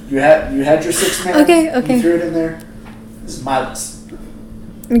 You had your 6th man. Okay. You threw it in there. This is my list.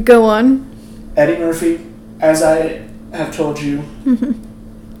 Go on. Eddie Murphy, as I have told you,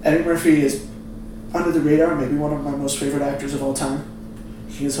 Eddie Murphy is under the radar, maybe one of my most favorite actors of all time.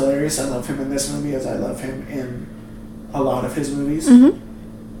 He is hilarious. I love him in this movie as I love him in a lot of his movies.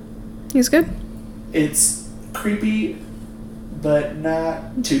 Mm-hmm. He's good. It's creepy, but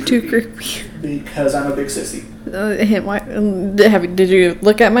not too creepy. Because I'm a big sissy. Did you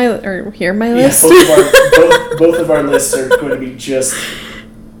look at my or hear my list? Yeah, both of our lists are going to be just.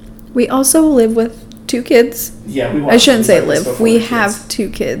 We also live with 2 kids. Yeah, we. I shouldn't say live. We have 2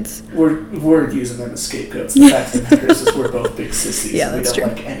 kids. We're using them as scapegoats. The fact that matters is we're both big sissies. Yeah, that's true. We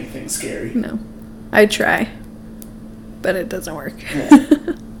don't like anything scary. No, I try, but it doesn't work. Yeah.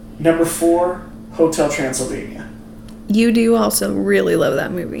 Number 4, Hotel Transylvania. You do also really love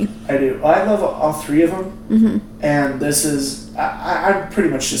that movie. I do. I love all 3 of them. Mm-hmm. And this is... I'm pretty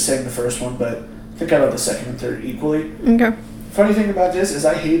much just saying the first one, but I think I love the 2nd and 3rd equally. Okay. Funny thing about this is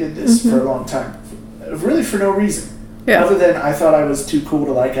I hated this for a long time. Really for no reason. Yeah. Other than I thought I was too cool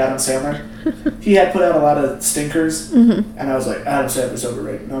to like Adam Sandler. He had put out a lot of stinkers, and I was like, Adam Sandler's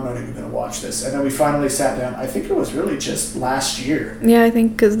overrated. No, I'm not even going to watch this. And then we finally sat down. I think it was really just last year. Yeah, I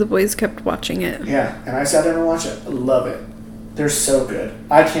think because the boys kept watching it. Yeah, and I sat down and watched it. I love it. They're so good.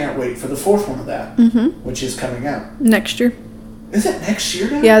 I can't wait for the fourth one of that, which is coming out. Next year. Is it next year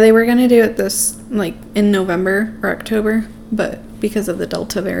now? Yeah, they were going to do it in November or October, but because of the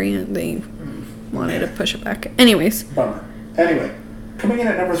Delta variant, they wanted to push it back. Anyways. Bummer. Anyway, coming in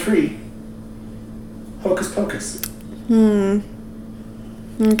at number 3, Hocus Pocus.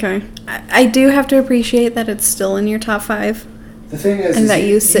 Okay. I do have to appreciate that it's still in your top 5. The thing is, and that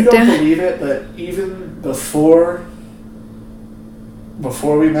you sit don't down. Believe it, but even before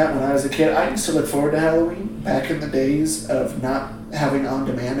we met when I was a kid, I used to look forward to Halloween back in the days of not having on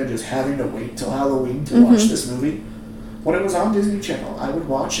demand and just having to wait till Halloween to watch this movie. When it was on Disney Channel, I would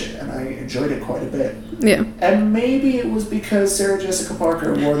watch it, and I enjoyed it quite a bit. Yeah. And maybe it was because Sarah Jessica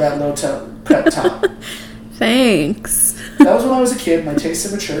Parker wore that low cut top. Thanks. That was when I was a kid. My tastes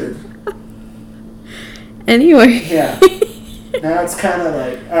have matured. Anyway. Yeah. Now it's kind of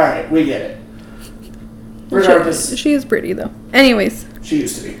like, all right, we get it. Regardless. She is pretty, though. Anyways. She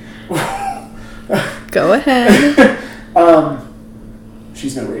used to be. Go ahead.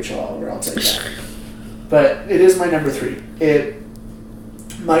 She's no Rachel Oliver, I'll take that. But it is my number 3. It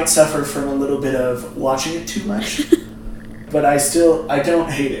might suffer from a little bit of watching it too much, but I don't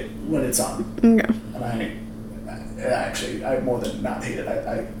hate it when it's on. Okay. And I more than not hate it.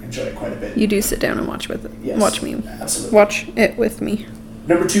 I enjoy it quite a bit. You do sit down and watch with it. Yes, watch me. Absolutely. Watch it with me.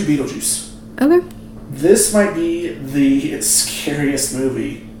 Number 2, Beetlejuice. Okay. This might be the scariest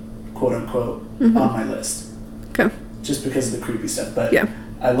movie, quote unquote, on my list. Okay. Just because of the creepy stuff. But yeah.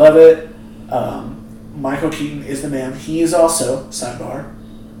 I love it. Michael Keaton is the man. He is also, sidebar,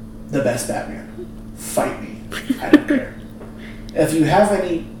 the best Batman. Fight me. I don't care. If you have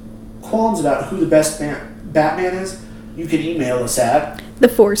any qualms about who the best Batman is, you can email us at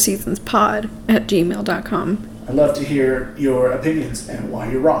thefourseasonspod@gmail.com. I'd love to hear your opinions and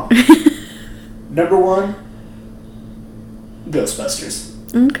why you're wrong. Number 1, Ghostbusters.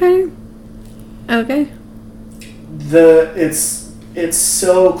 Okay. It's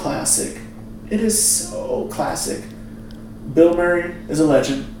so classic. It is so classic. Bill Murray is a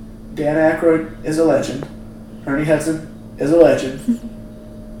legend. Dan Aykroyd is a legend. Ernie Hudson is a legend.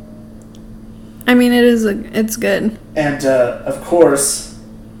 I mean, it's good. And, of course,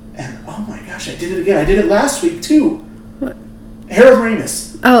 and oh my gosh, I did it again. I did it last week, too. What? Harold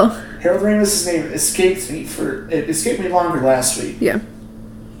Ramis. Oh. Harold Ramis' name escaped me longer last week. Yeah.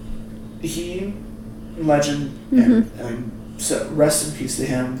 He, legend, and so rest in peace to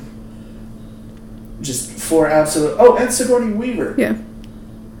him. Just for absolute... Oh, and Sigourney Weaver. Yeah.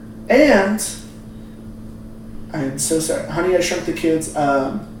 And... I am so sorry. Honey, I Shrunk the Kids.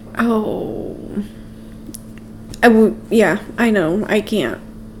 Yeah, I know. I can't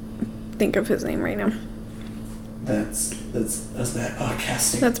think of his name right now. That's bad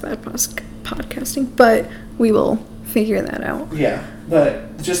podcasting. That's bad podcasting, but we will figure that out. Yeah,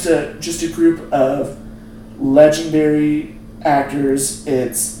 but just a group of legendary actors.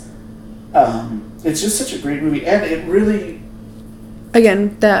 It's just such a great movie, and it really...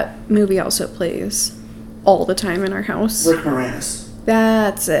 Again, that movie also plays all the time in our house. Rick Moranis.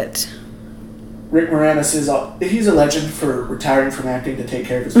 That's it. Rick Moranis he's a legend for retiring from acting to take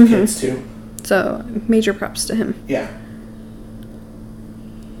care of his kids too. So major props to him. Yeah.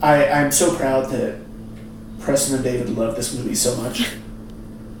 I'm so proud that Preston and David love this movie so much.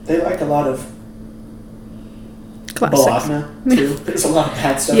 They like a lot of classics. Bologna too. There's a lot of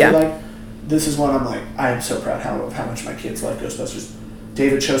bad stuff they like. This is one I'm like, I am so proud of how much my kids like Ghostbusters.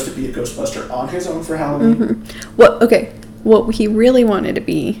 David chose to be a Ghostbuster on his own for Halloween. What he really wanted to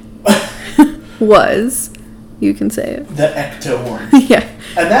be was, you can say it, the Ecto one. Yeah.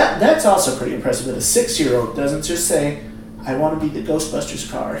 And that's also pretty impressive that a 6-year-old doesn't just say, I want to be the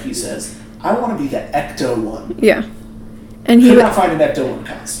Ghostbusters car. He says, I want to be the Ecto one. Yeah. And he could not find an Ecto one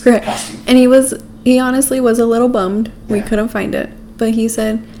costume. And he honestly was a little bummed we couldn't find it. But he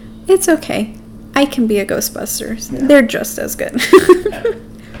said, it's okay. I can be a Ghostbusters. Yeah. They're just as good.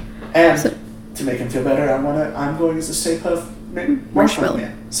 And to make him feel better, I'm going as a Stay Puft Marshmallow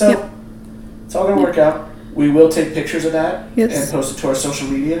Man. So it's all going to work out. We will take pictures of that and post it to our social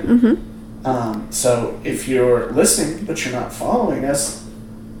media. So if you're listening but you're not following us,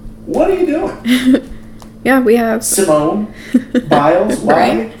 what are you doing? Yeah, we have Simone Biles.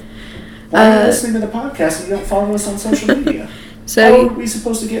 Why are you listening to the podcast and you don't follow us on social media? So how are we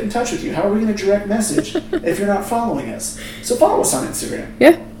supposed to get in touch with you? How are we going to direct message if you're not following us? So follow us on Instagram.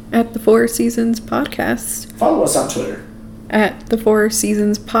 Yeah. at the Four Seasons Podcast. Follow us on Twitter. At the Four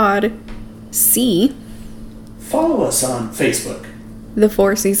Seasons Pod C. Follow us on Facebook. The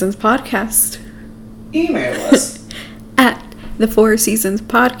Four Seasons Podcast. Email us. At the Four Seasons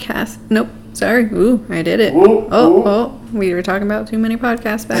Podcast. Nope. Sorry. Ooh, I did it. Ooh, oh. We were talking about too many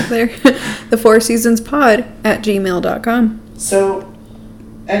podcasts back there. The Four Seasons Pod at gmail.com. So,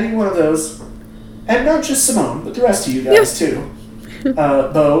 any one of those, and not just Simone, but the rest of you guys too.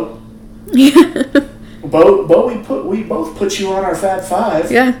 Bo. Bo, we both put you on our Fab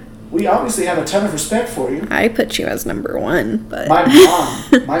Five. Yeah. We obviously have a ton of respect for you. I put you as number one, but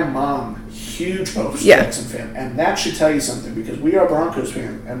my mom, huge Bo Jackson fan, and that should tell you something because we are Broncos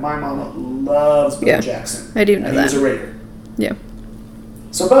fans, and my mama loves Bo Jackson. I do know that. He's a Raider. Yeah.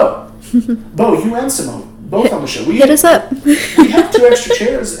 So Bo, you and Simone, both on the show. Hit us up. We have 2 extra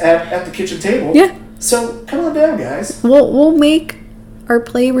chairs at the kitchen table. Yeah. So come on down, guys. We'll make our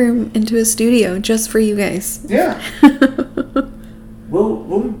playroom into a studio just for you guys. Yeah.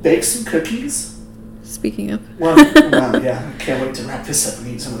 We'll bake some cookies. Speaking of. Well, yeah. I can't wait to wrap this up and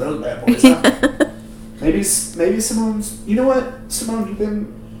eat some of those bad boys. Huh? Maybe Simone's. You know what, Simone?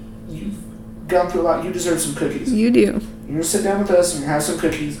 You've gone through a lot. You deserve some cookies. You do. You're gonna sit down with us and have some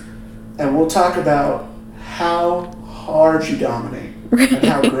cookies, and we'll talk about how hard you dominate and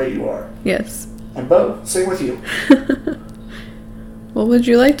how great you are. Yes. And Bo, same with you. Well, would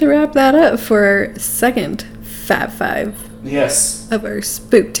you like to wrap that up for our second Fab Five? Yes. Of our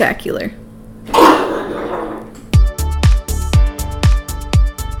Spooktacular.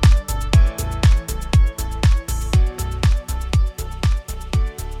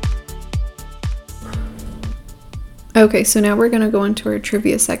 Okay, so now we're going to go into our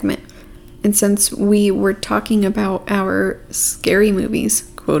trivia segment. And since we were talking about our scary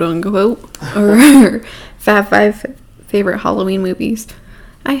movies, quote unquote, or our Fab Five favorite Halloween movies,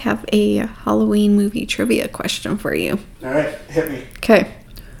 I have a Halloween movie trivia question for you. All right, hit me. Okay.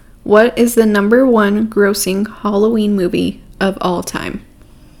 What is the number one grossing Halloween movie of all time?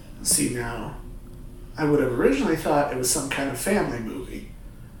 See, now, I would have originally thought it was some kind of family movie,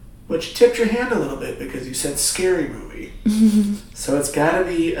 but you tipped your hand a little bit because you said scary movie. So it's got to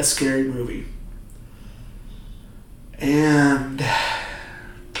be a scary movie. And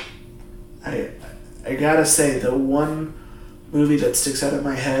I gotta say, the one movie that sticks out of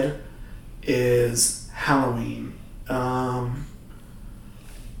my head is Halloween.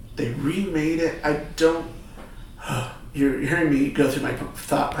 They remade it. I don't... You're hearing me go through my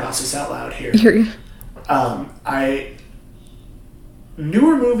thought process out loud here.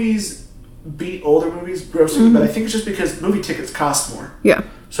 Newer movies beat older movies grossing, but I think it's just because movie tickets cost more. Yeah.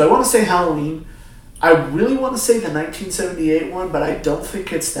 So I want to say Halloween. I really want to say the 1978 one, but I don't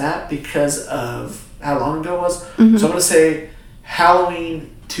think it's that because of how long ago it was. So I'm going to say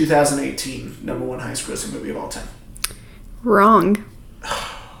Halloween 2018, number one highest grossing movie of all time. Wrong.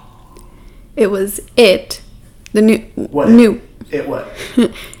 It was It. The new... What? New. It what?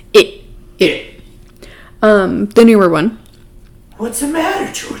 It. The newer one. What's the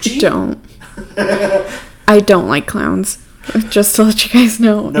matter, Georgie? Don't. I don't like clowns. Just to let you guys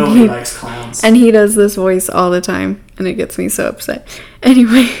know. Nobody likes clowns. And he does this voice all the time, and it gets me so upset.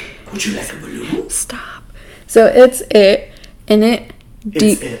 Anyway. Would you like a balloon? Stop. So it's It, and it...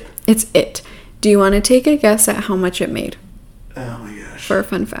 It's It. Do you want to take a guess at how much it made? Oh my gosh. For a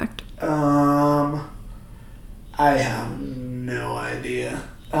fun fact. I have no idea.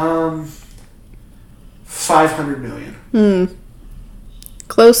 500 million.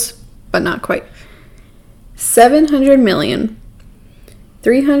 Close, but not quite.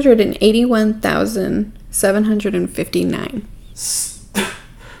 700,381,759.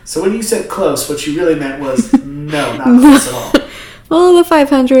 So when you said close, what you really meant was no, not close at all. Well, the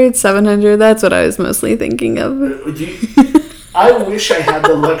 500, 700, that's what I was mostly thinking of. I wish I had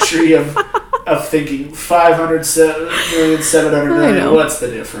the luxury of thinking 500,700,000. What's the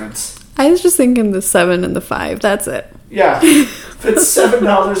difference? I was just thinking the 7 and the 5. That's it. Yeah. If it's $7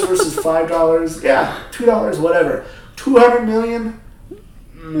 versus $5, yeah, $2, whatever. 200 million,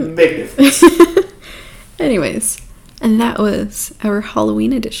 big difference. Anyways, and that was our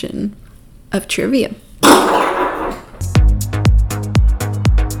Halloween edition of trivia.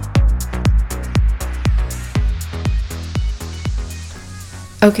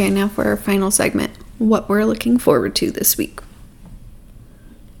 Okay, now for our final segment, what we're looking forward to this week.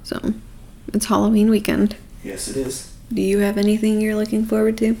 So, it's Halloween weekend. Yes, it is. Do you have anything you're looking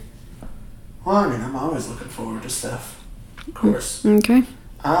forward to? Well, I mean, I'm always looking forward to stuff. Of course. Okay.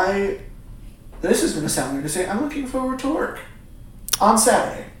 This is going to sound weird to say, I'm looking forward to work. On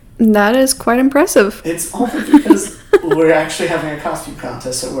Saturday. That is quite impressive. It's only because We're actually having a costume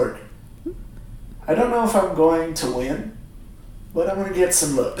contest at work. I don't know if I'm going to win, but I'm going to get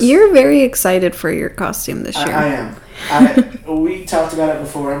some looks. You're very excited for your costume this year. I am. We talked about it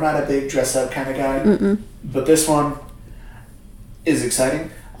before. I'm not a big dress-up kind of guy, but this one is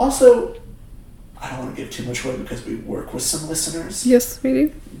exciting. Also, I don't want to give too much away because we work with some listeners. Yes, we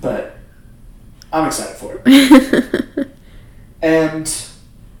do. But I'm excited for it. And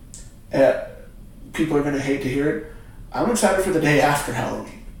people are going to hate to hear it. I'm excited for the day after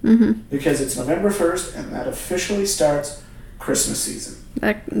Halloween. Because it's November 1st, and that officially starts Christmas season.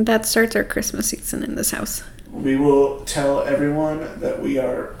 That starts our Christmas season in this house. We will tell everyone that we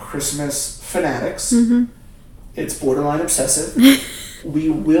are Christmas fanatics. It's borderline obsessive. We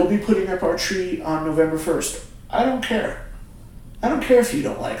will be putting up our tree on November 1st. I don't care. I don't care if you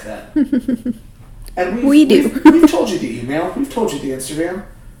don't like that. And we do. We've told you the email. We've told you the Instagram.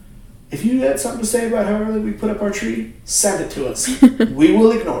 If you had something to say about how early we put up our tree, send it to us. We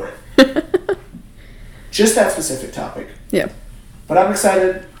will ignore it. Just that specific topic. Yeah. But I'm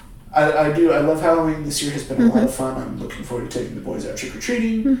excited. I love Halloween. This year has been a lot of fun. I'm looking forward to taking the boys out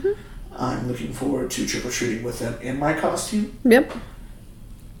trick-or-treating. I'm looking forward to trick-or-treating with them in my costume. Yep.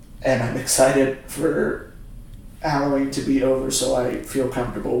 And I'm excited for Halloween to be over so I feel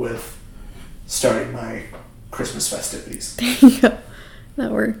comfortable with starting my Christmas festivities. There you go.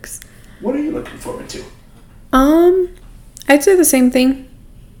 That works. What are you looking forward to? I'd say the same thing.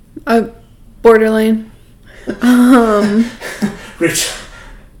 Borderline. Rich.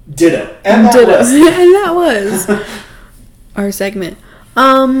 Ditto. And that Ditto. was. And that was our segment.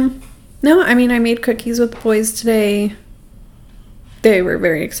 No, I mean, I made cookies with the boys today. They were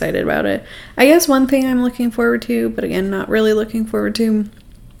very excited about it. I guess one thing I'm looking forward to, but again, not really looking forward to,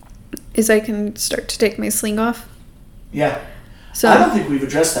 is I can start to take my sling off. Yeah. So I don't think we've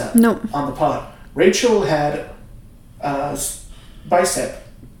addressed that on the pod. Rachel had bicep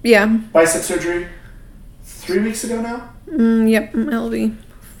surgery 3 weeks ago now. Yep, it'll be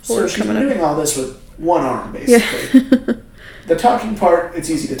 4 So she's coming been up. doing all this with one arm, basically. Yeah. The talking part, it's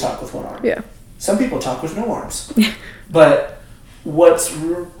easy to talk with one arm. Yeah. Some people talk with no arms. But what's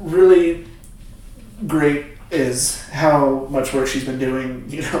really great is how much work she's been doing.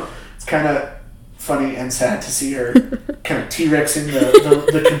 You know, it's kind of funny and sad to see her kind of T-Rexing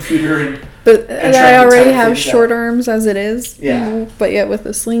the computer But and I trying to already type have things short out. arms as it is. Yeah. But yet with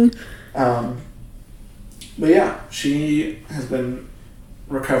the sling. But yeah, she has been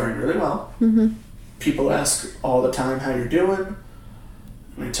recovering really well. People ask all the time how you're doing.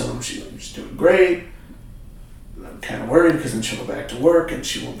 And I tell them she's doing great. I'm kind of worried because then she'll go back to work and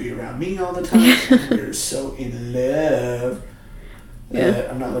she won't be around me all the time. And we're so in love.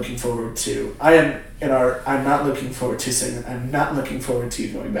 I'm not looking forward to. I'm not looking forward to saying that. I'm not looking forward to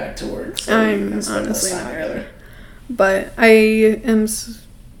you going back to work. So I'm honestly not either. But I am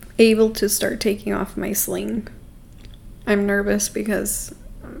able to start taking off my sling. I'm nervous because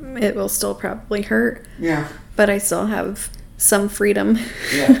it will still probably hurt. Yeah. But I still have some freedom.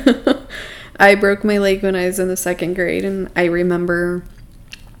 Yeah. I broke my leg when I was in the 2nd grade, and I remember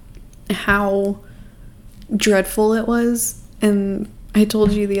how dreadful it was. And I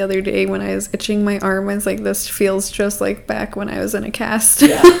told you the other day when I was itching my arm, I was like, this feels just like back when I was in a cast.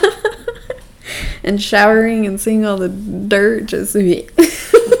 Yeah. And showering and seeing all the dirt just...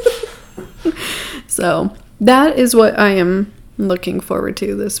 So, that is what I am looking forward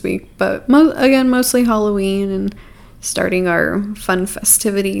to this week. But, again, mostly Halloween and starting our fun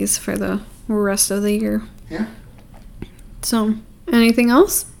festivities for the rest of the year. Yeah. So, anything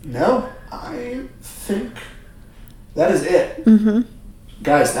else? No, I think that is it.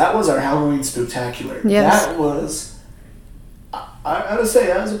 Guys, that was our Halloween Spooktacular. Yes. That was, I gotta say,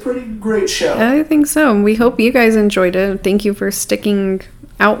 that was a pretty great show. I think so. We hope you guys enjoyed it. Thank you for sticking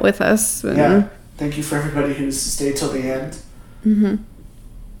out with us. Yeah. Thank you for everybody who's stayed till the end.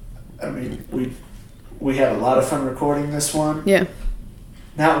 I mean, we had a lot of fun recording this one. Yeah.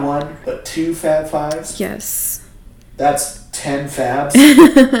 Not one, but 2 Fab Fives. Yes. That's 10 Fabs.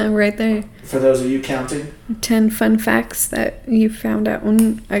 Right there. For those of you counting. 10 fun facts that you found out.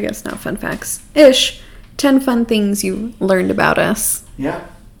 I guess not fun facts. Ish. 10 fun things you learned about us. Yeah.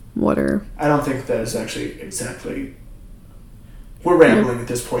 What are... I don't think that is actually exactly... We're rambling at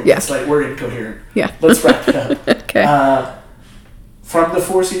this point. Yeah. It's like we're incoherent. Yeah. Let's wrap it up. Okay. From the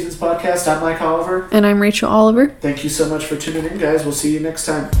 4 Seasons podcast, I'm Mike Oliver. And I'm Rachel Oliver. Thank you so much for tuning in, guys. We'll see you next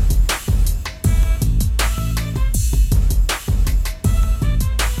time.